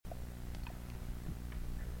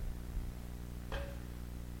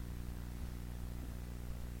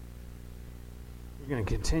going to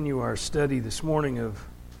continue our study this morning of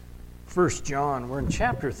 1 John. We're in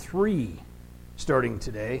chapter 3 starting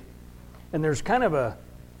today. And there's kind of a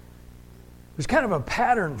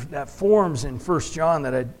pattern that forms in 1 John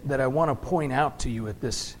that I want to point out to you at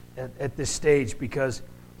this stage, because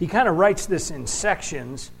he kind of writes this in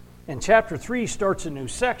sections, and chapter 3 starts a new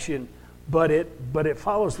section, but it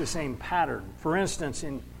follows the same pattern. For instance,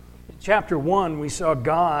 in chapter 1, we saw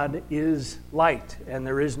God is light, and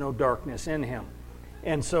there is no darkness in him.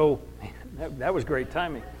 And so, that was great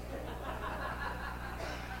timing.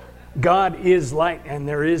 God is light, and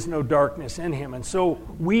there is no darkness in him. And so,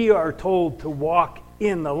 we are told to walk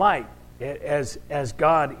in the light. As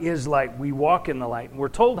God is light, we walk in the light. And we're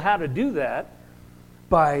told how to do that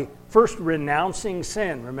by first renouncing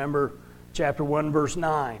sin. Remember, chapter 1, verse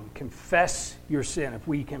 9, confess your sin. If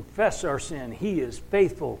we confess our sin, he is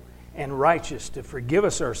faithful and righteous to forgive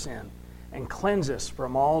us our sin and cleanse us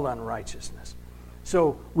from all unrighteousness.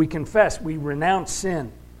 So we confess, we renounce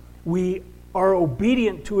sin. We are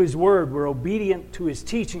obedient to his word. We're obedient to his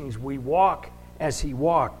teachings. We walk as he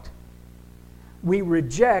walked. We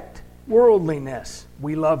reject worldliness.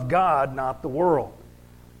 We love God, not the world.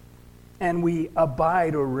 And we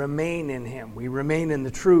abide or remain in him. We remain in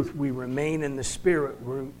the truth. We remain in the Spirit.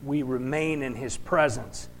 We remain in his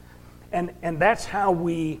presence. And that's how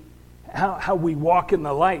we walk in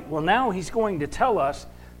the light. Well, now he's going to tell us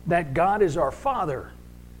that God is our Father.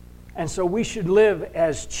 And so we should live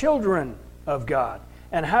as children of God.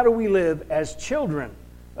 And how do we live as children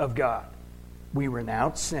of God? We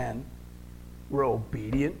renounce sin. We're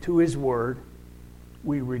obedient to his word.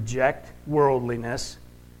 We reject worldliness.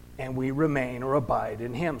 And we remain or abide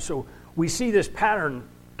in him. So we see this pattern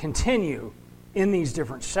continue in these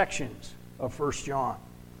different sections of 1 John.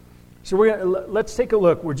 So let's take a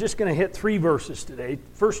look. We're just going to hit 3 verses today.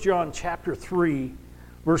 1 John chapter 3,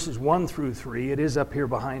 verses 1 through 3. It is up here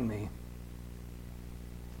behind me.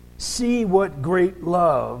 See what great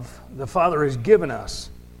love the Father has given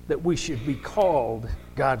us, that we should be called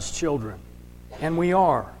God's children. And we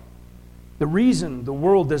are. The reason the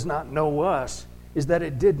world does not know us is that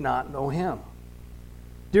it did not know him.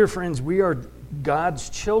 Dear friends, we are God's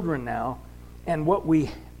children now, and what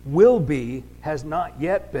we will be has not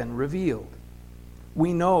yet been revealed.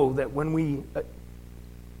 We know that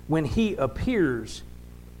when he appears,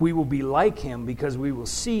 we will be like him, because we will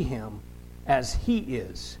see him as he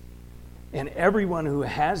is. And everyone who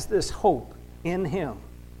has this hope in him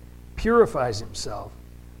purifies himself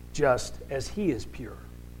just as he is pure.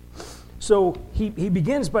 So he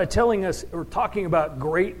begins by telling us, or talking about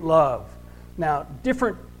great love. Now,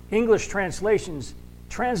 different English translations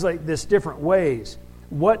translate this different ways.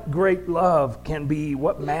 What great love can be,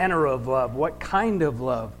 what manner of love, what kind of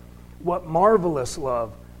love, what marvelous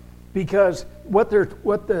love. Because what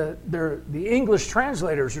the English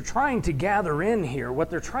translators are trying to gather in here,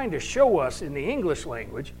 what they're trying to show us in the English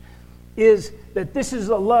language, is that this is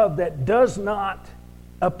a love that does not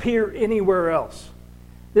appear anywhere else.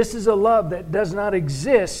 This is a love that does not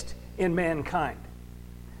exist in mankind.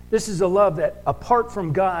 This is a love that, apart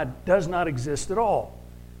from God, does not exist at all.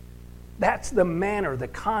 That's the manner, the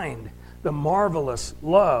kind, the marvelous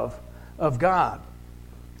love of God.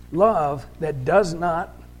 Love that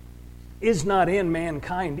is not in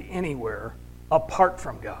mankind anywhere apart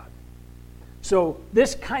from God. So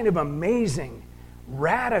this kind of amazing,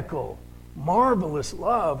 radical, marvelous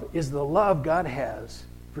love is the love God has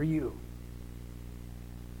for you.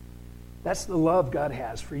 That's the love God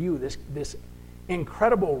has for you. This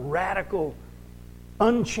incredible, radical,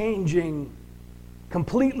 unchanging,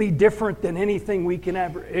 completely different than anything we can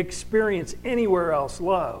ever experience anywhere else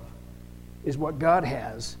love is what God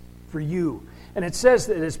has for you. And it says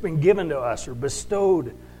that it's been given to us, or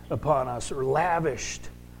bestowed upon us, or lavished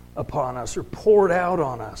upon us, or poured out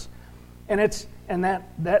on us. And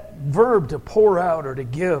that verb, to pour out or to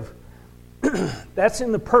give, that's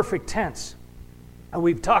in the perfect tense. And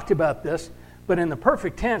we've talked about this, but in the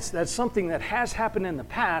perfect tense, that's something that has happened in the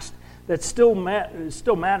past that still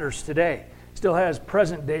matters today, still has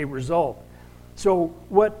present day result. So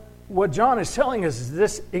what John is telling us is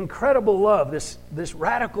this incredible love, this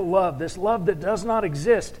radical love, this love that does not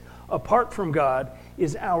exist apart from God,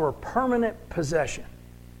 is our permanent possession.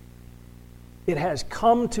 It has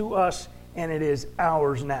come to us, and it is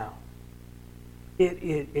ours now.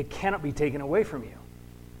 It cannot be taken away from you.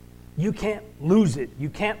 You can't lose it. You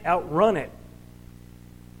can't outrun it.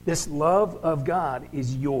 This love of God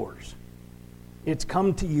is yours. It's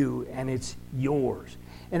come to you, and it's yours.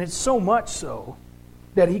 And it's so much so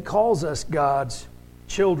that he calls us God's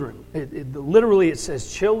children. Literally, it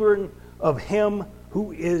says, children of him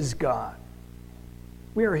who is God.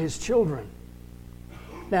 We are his children.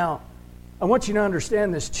 Now, I want you to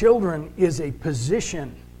understand this. Children is a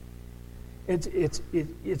position. It's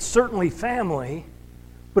certainly family,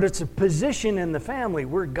 but it's a position in the family.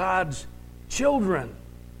 We're God's children.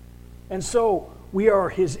 And so we are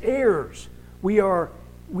his heirs. We are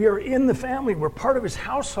in the family. We're part of his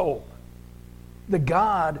household. The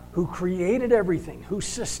God who created everything, who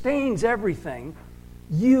sustains everything,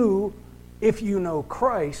 if you know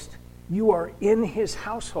Christ, you are in his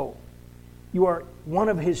household. You are one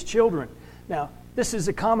of his children. Now, this is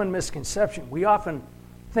a common misconception. We often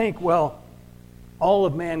think, well, all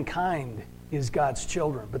of mankind is God's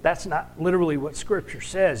children. But that's not literally what Scripture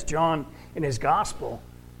says. John, in his gospel,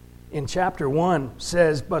 in chapter 1,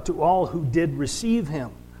 says, "But to all who did receive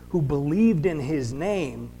him, who believed in his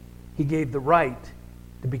name, he gave the right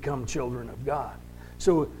to become children of God."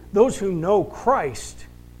 So those who know Christ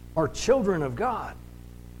are children of God.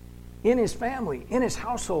 In his family, in his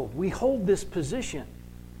household, we hold this position.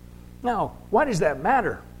 Now, why does that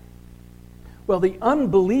matter? Well, the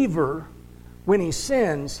unbeliever, when he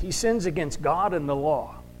sins against God and the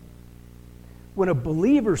law. When a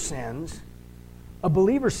believer sins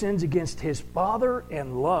against his Father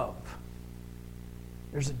and love.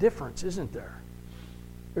 There's a difference, isn't there?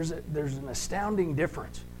 There's an astounding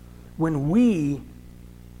difference. When we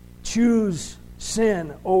choose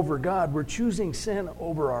sin over God, we're choosing sin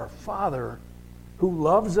over our Father, who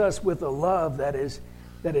loves us with a love that is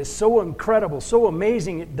so incredible, so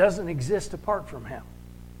amazing, it doesn't exist apart from him.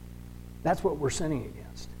 That's what we're sinning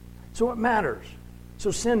against. So it matters.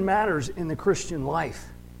 So sin matters in the Christian life.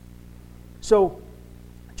 So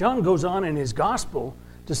John goes on in his gospel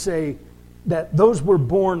to say that those were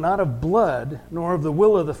born not of blood, nor of the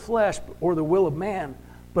will of the flesh, or the will of man,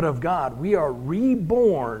 but of God. We are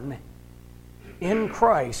reborn in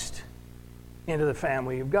Christ into the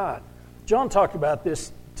family of God. John talked about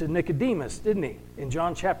this to Nicodemus, didn't he? In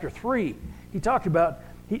John chapter 3, he talked about,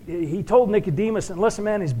 he told Nicodemus, unless a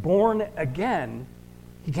man is born again,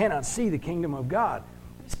 he cannot see the kingdom of God.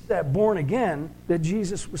 It's that born again that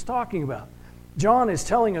Jesus was talking about. John is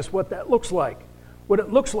telling us what that looks like. What it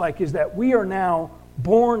looks like is that we are now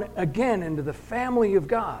born again into the family of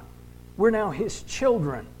God. We're now his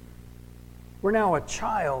children. We're now a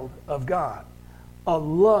child of God, a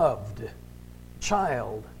loved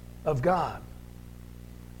child of God.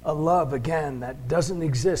 A love, again, that doesn't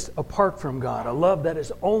exist apart from God. A love that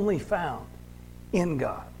is only found in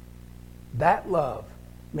God. That love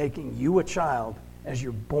making you a child as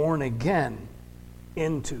you're born again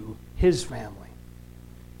into his family.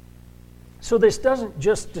 So this doesn't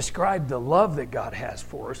just describe the love that God has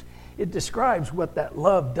for us. It describes what that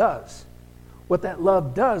love does. What that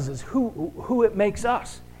love does is who it makes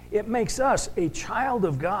us. It makes us a child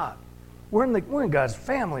of God. We're in God's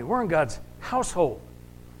family. We're in God's household.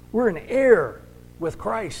 We're an heir with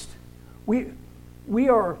Christ. We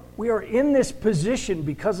are in this position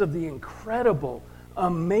because of the incredible,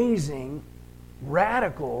 amazing,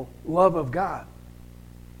 radical love of God.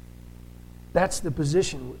 That's the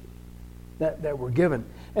position that we're given.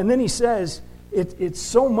 And then he says, it's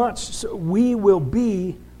so much, so we will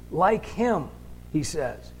be like him, he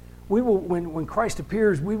says. We will, when Christ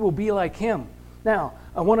appears, we will be like him. Now,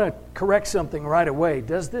 I want to correct something right away.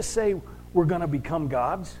 Does this say we're going to become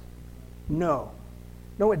gods? No.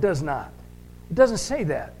 No, it does not. It doesn't say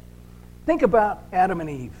that. Think about Adam and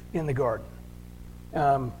Eve in the garden.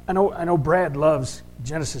 I know Brad loves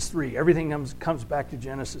Genesis 3. Everything comes back to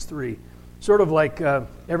Genesis 3. Sort of like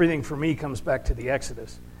everything for me comes back to the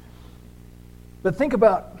Exodus. But think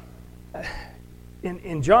about,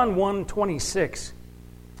 in John 1:26,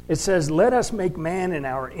 it says, "Let us make man in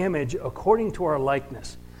our image according to our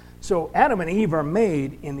likeness." So Adam and Eve are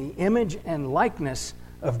made in the image and likeness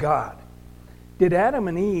of God. Did Adam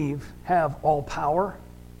and Eve have all power?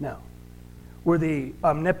 No. Were they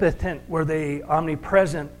omnipotent? Were they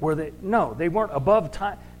omnipresent? No, they weren't above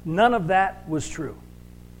time. None of that was true.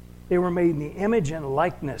 They were made in the image and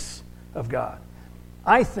likeness of God.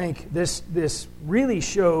 I think this really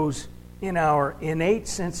shows in our innate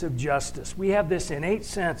sense of justice. We have this innate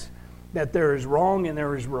sense that there is wrong and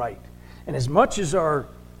there is right. And as much as our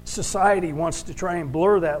society wants to try and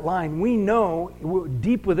blur that line, we know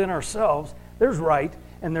deep within ourselves there's right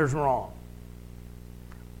and there's wrong.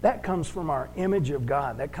 That comes from our image of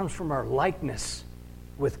God. That comes from our likeness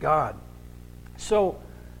with God. So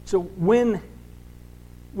when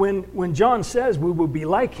John says we will be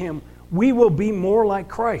like him, we will be more like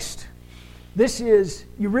Christ.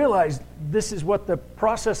 You realize this is what the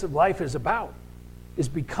process of life is about, is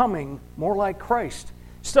becoming more like Christ.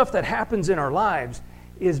 Stuff that happens in our lives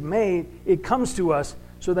it comes to us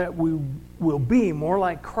so that we will be more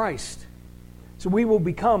like Christ. So we will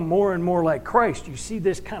become more and more like Christ. You see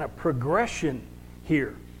this kind of progression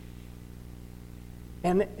here.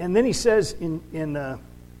 And then he says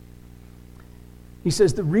he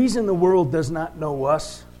says, the reason the world does not know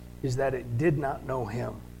us is that it did not know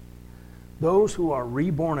him. Those who are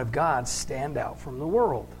reborn of God stand out from the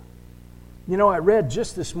world. You know, I read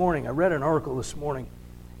an article this morning.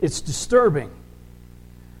 It's disturbing.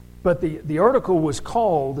 But the article was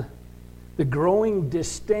called The Growing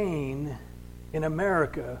Disdain in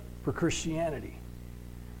America for Christianity.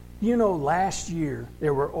 You know, last year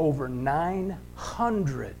there were over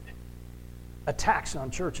 900 attacks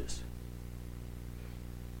on churches.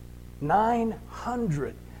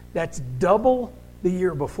 900. That's double the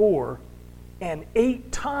year before and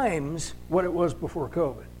 8 times what it was before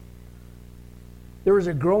COVID. There is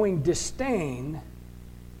a growing disdain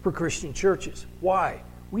for Christian churches. Why?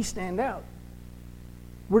 We stand out.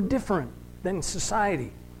 We're different than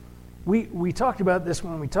society. We talked about this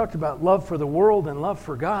when we talked about love for the world and love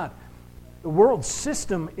for God. The world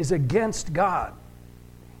system is against God.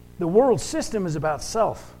 The world system is about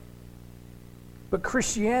self. But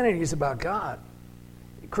Christianity is about God.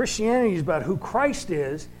 Christianity is about who Christ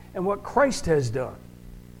is and what Christ has done.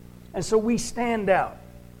 And so we stand out.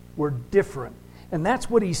 We're different. And that's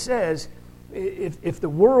what he says. If the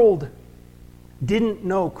world didn't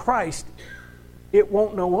know Christ, it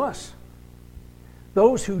won't know us.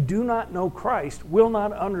 Those who do not know Christ will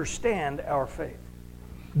not understand our faith.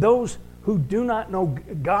 Those who do not know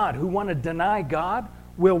God, who want to deny God,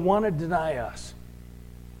 will want to deny us.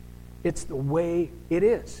 It's the way it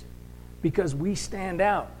is because we stand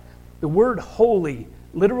out. The word holy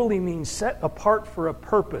literally means set apart for a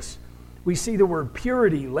purpose. We see the word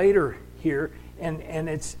purity later here, and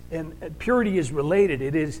purity is related.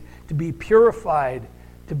 It is to be purified,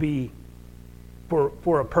 to be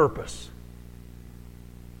for a purpose.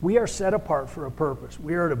 We are set apart for a purpose.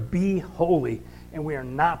 We are to be holy, and we are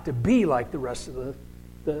not to be like the rest of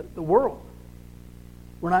the world.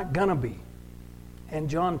 We're not going to be. And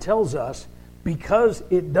John tells us, because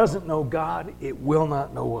it doesn't know God, it will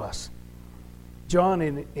not know us. John,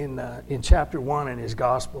 in chapter 1 in his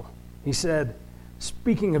gospel, he said,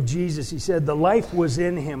 speaking of Jesus, he said, the life was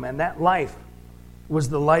in him, and that life was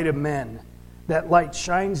the light of men. That light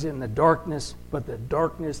shines in the darkness, but the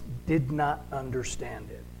darkness did not understand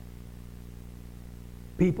it.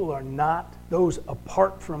 People are not, those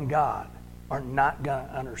apart from God, are not going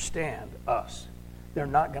to understand us. They're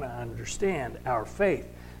not going to understand our faith.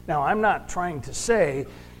 Now, I'm not trying to say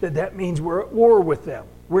that means we're at war with them.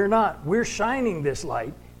 We're not. We're shining this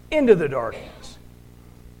light into the darkness.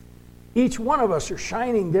 Each one of us are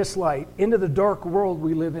shining this light into the dark world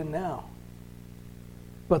we live in now.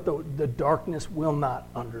 But the darkness will not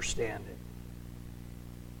understand it.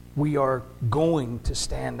 We are going to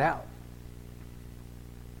stand out.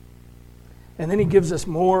 And then he gives us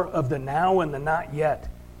more of the now and the not yet.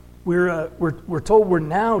 We're told we're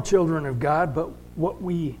now children of God, but what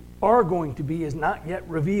we are going to be is not yet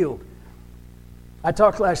revealed. I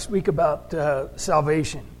talked last week about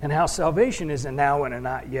salvation and how salvation is a now and a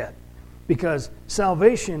not yet. Because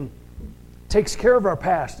salvation takes care of our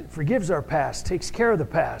past. It forgives our past, takes care of the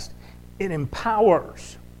past. It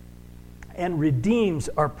empowers and redeems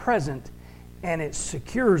our present, and it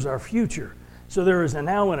secures our future. So there is a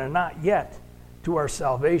now and a not yet to our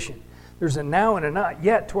salvation. There's a now and a not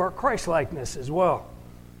yet to our Christ-likeness as well.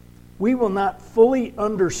 We will not fully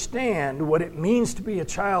understand what it means to be a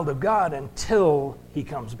child of God until He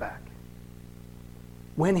comes back.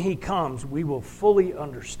 When He comes, we will fully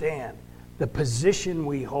understand the position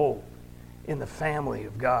we hold in the family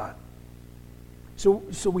of God. So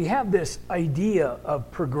we have this idea of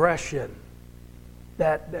progression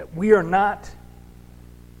that we are not.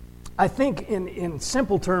 I think in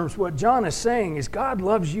simple terms, what John is saying is God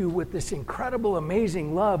loves you with this incredible,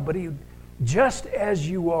 amazing love, but He just as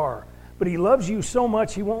you are. But He loves you so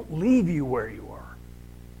much He won't leave you where you are.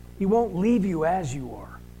 He won't leave you as you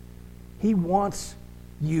are. He wants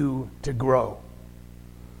you to grow.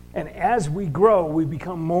 And as we grow, we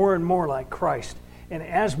become more and more like Christ. And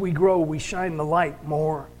as we grow, we shine the light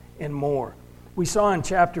more and more. We saw in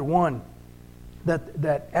chapter 1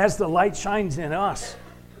 that as the light shines in us,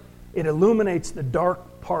 it illuminates the dark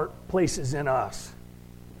places in us.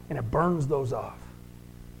 And it burns those off.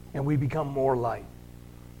 And we become more light.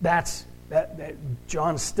 That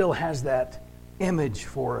John still has that image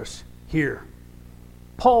for us here.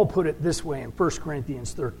 Paul put it this way in 1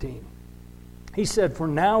 Corinthians 13. He said, "For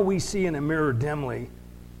now we see in a mirror dimly,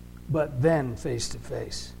 but then face to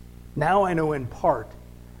face. Now I know in part,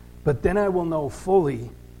 but then I will know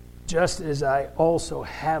fully, just as I also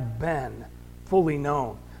have been fully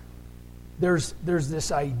known." there's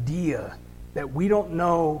this idea that we don't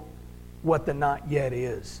know what the not yet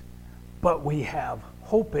is, but we have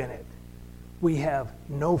hope in it. We have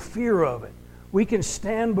no fear of it. We can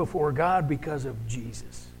stand before God because of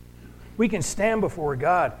Jesus. We can stand before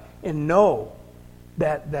God and know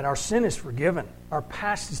that our sin is forgiven, our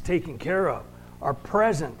past is taken care of, our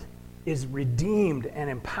present is redeemed and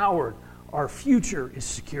empowered, our future is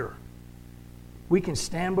secure. We can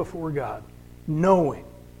stand before God knowing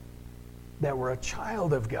that we're a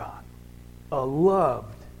child of God, a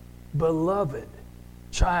loved, beloved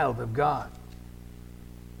child of God.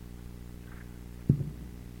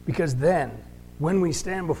 Because then, when we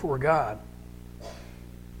stand before God,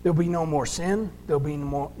 there'll be no more sin, there'll be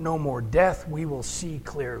no more death, we will see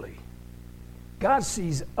clearly. God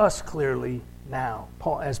sees us clearly now.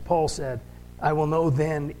 As Paul said, I will know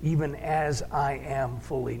then even as I am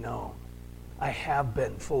fully known. I have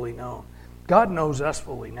been fully known. God knows us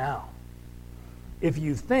fully now. If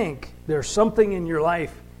you think there's something in your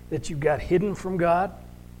life that you got hidden from God,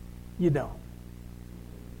 you don't.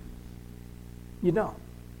 You don't.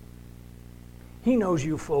 He knows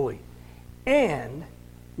you fully and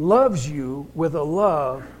loves you with a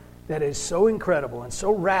love that is so incredible and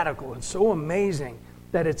so radical and so amazing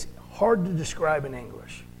that it's hard to describe in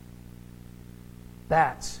English.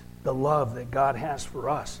 That's the love that God has for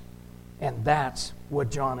us. And that's what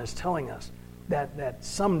John is telling us, that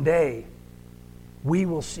someday we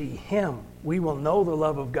will see Him. We will know the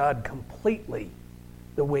love of God completely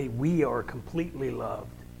the way we are completely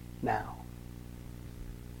loved now.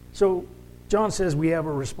 So John says we have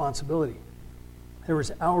a responsibility. There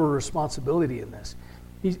is our responsibility in this.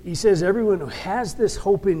 He says everyone who has this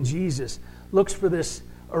hope in Jesus looks for this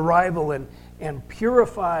arrival and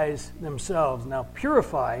purifies themselves. Now,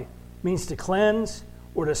 purify means to cleanse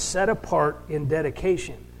or to set apart in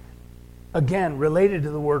dedication. Again, related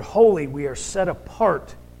to the word holy, we are set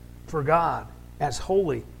apart for God as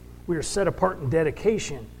holy. We are set apart in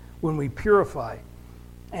dedication when we purify.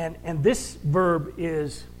 And this verb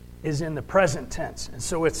is in the present tense. And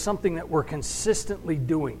so it's something that we're consistently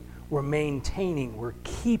doing. We're maintaining, we're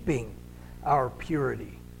keeping our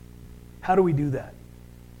purity. How do we do that?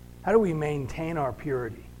 How do we maintain our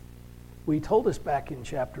purity? Well, he told us back in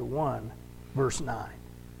chapter 1, verse 9,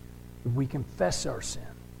 if we confess our sin,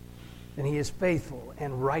 then He is faithful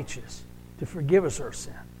and righteous to forgive us our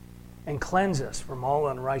sin and cleanse us from all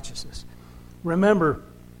unrighteousness. Remember,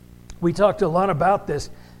 we talked a lot about this.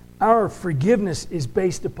 Our forgiveness is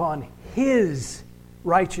based upon His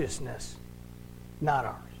righteousness, not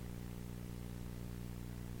ours.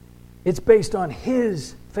 It's based on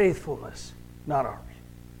His faithfulness, not ours.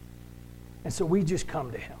 And so we just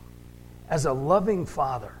come to Him as a loving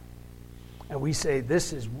Father, and we say,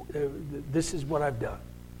 this is what I've done.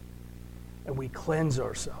 And we cleanse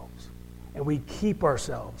ourselves, and we keep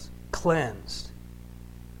ourselves cleansed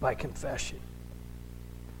by confession.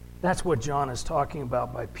 That's what John is talking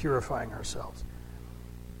about by purifying ourselves.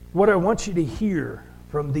 What I want you to hear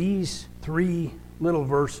from these 3 little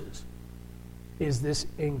verses is this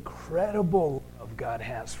incredible love God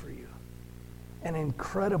has for you. An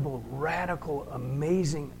incredible, radical,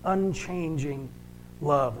 amazing, unchanging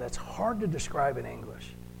love that's hard to describe in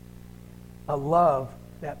English. A love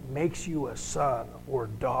that makes you a son or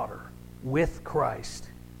daughter with Christ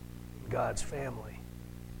in God's family.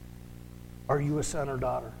 Are you a son or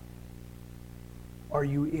daughter? Are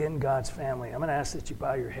you in God's family? I'm going to ask that you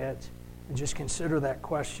bow your heads and just consider that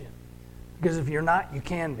question. Because if you're not, you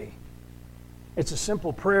can be. It's a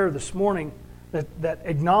simple prayer this morning that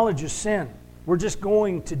acknowledges sin. We're just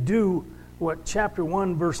going to do what chapter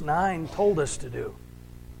 1, verse 9 told us to do.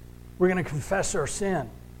 We're going to confess our sin.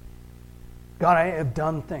 God, I have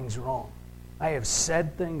done things wrong. I have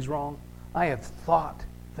said things wrong. I have thought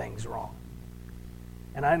things wrong.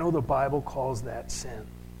 And I know the Bible calls that sin.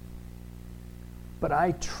 But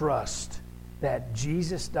I trust that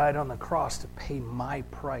Jesus died on the cross to pay my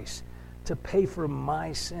price, to pay for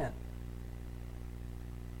my sin.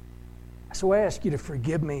 So I ask you to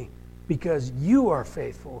forgive me because you are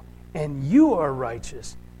faithful and you are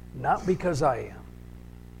righteous, not because I am.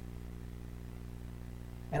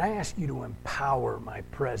 And I ask you to empower my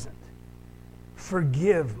present,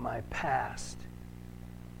 forgive my past,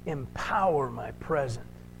 empower my present,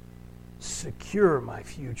 secure my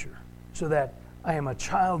future, so that I am a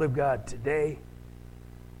child of God today,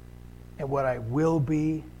 and what I will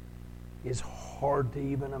be is hard to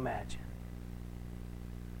even imagine.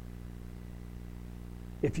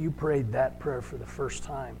 If you prayed that prayer for the first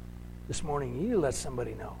time this morning, you need to let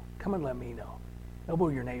somebody know. Come and let me know. Elbow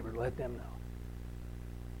your neighbor, let them know.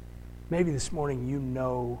 Maybe this morning you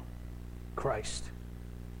know Christ.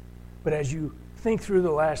 But as you think through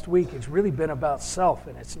the last week, it's really been about self,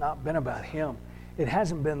 and it's not been about him. It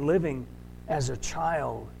hasn't been living as a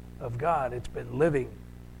child of God. It's been living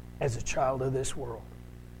as a child of this world.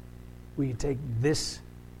 Will you take this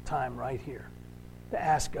time right here to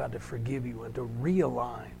ask God to forgive you and to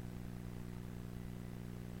realign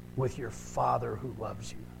with your Father who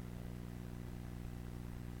loves you?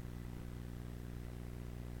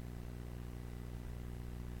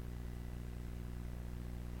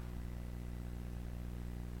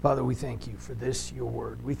 Father, we thank you for this, your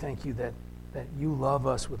word. We thank you that you love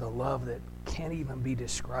us with a love that can't even be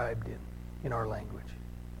described in our language.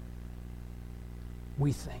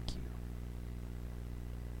 We thank you.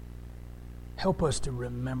 Help us to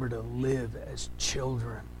remember to live as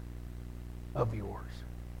children of yours.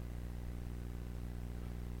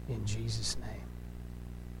 In Jesus' name,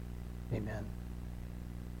 amen.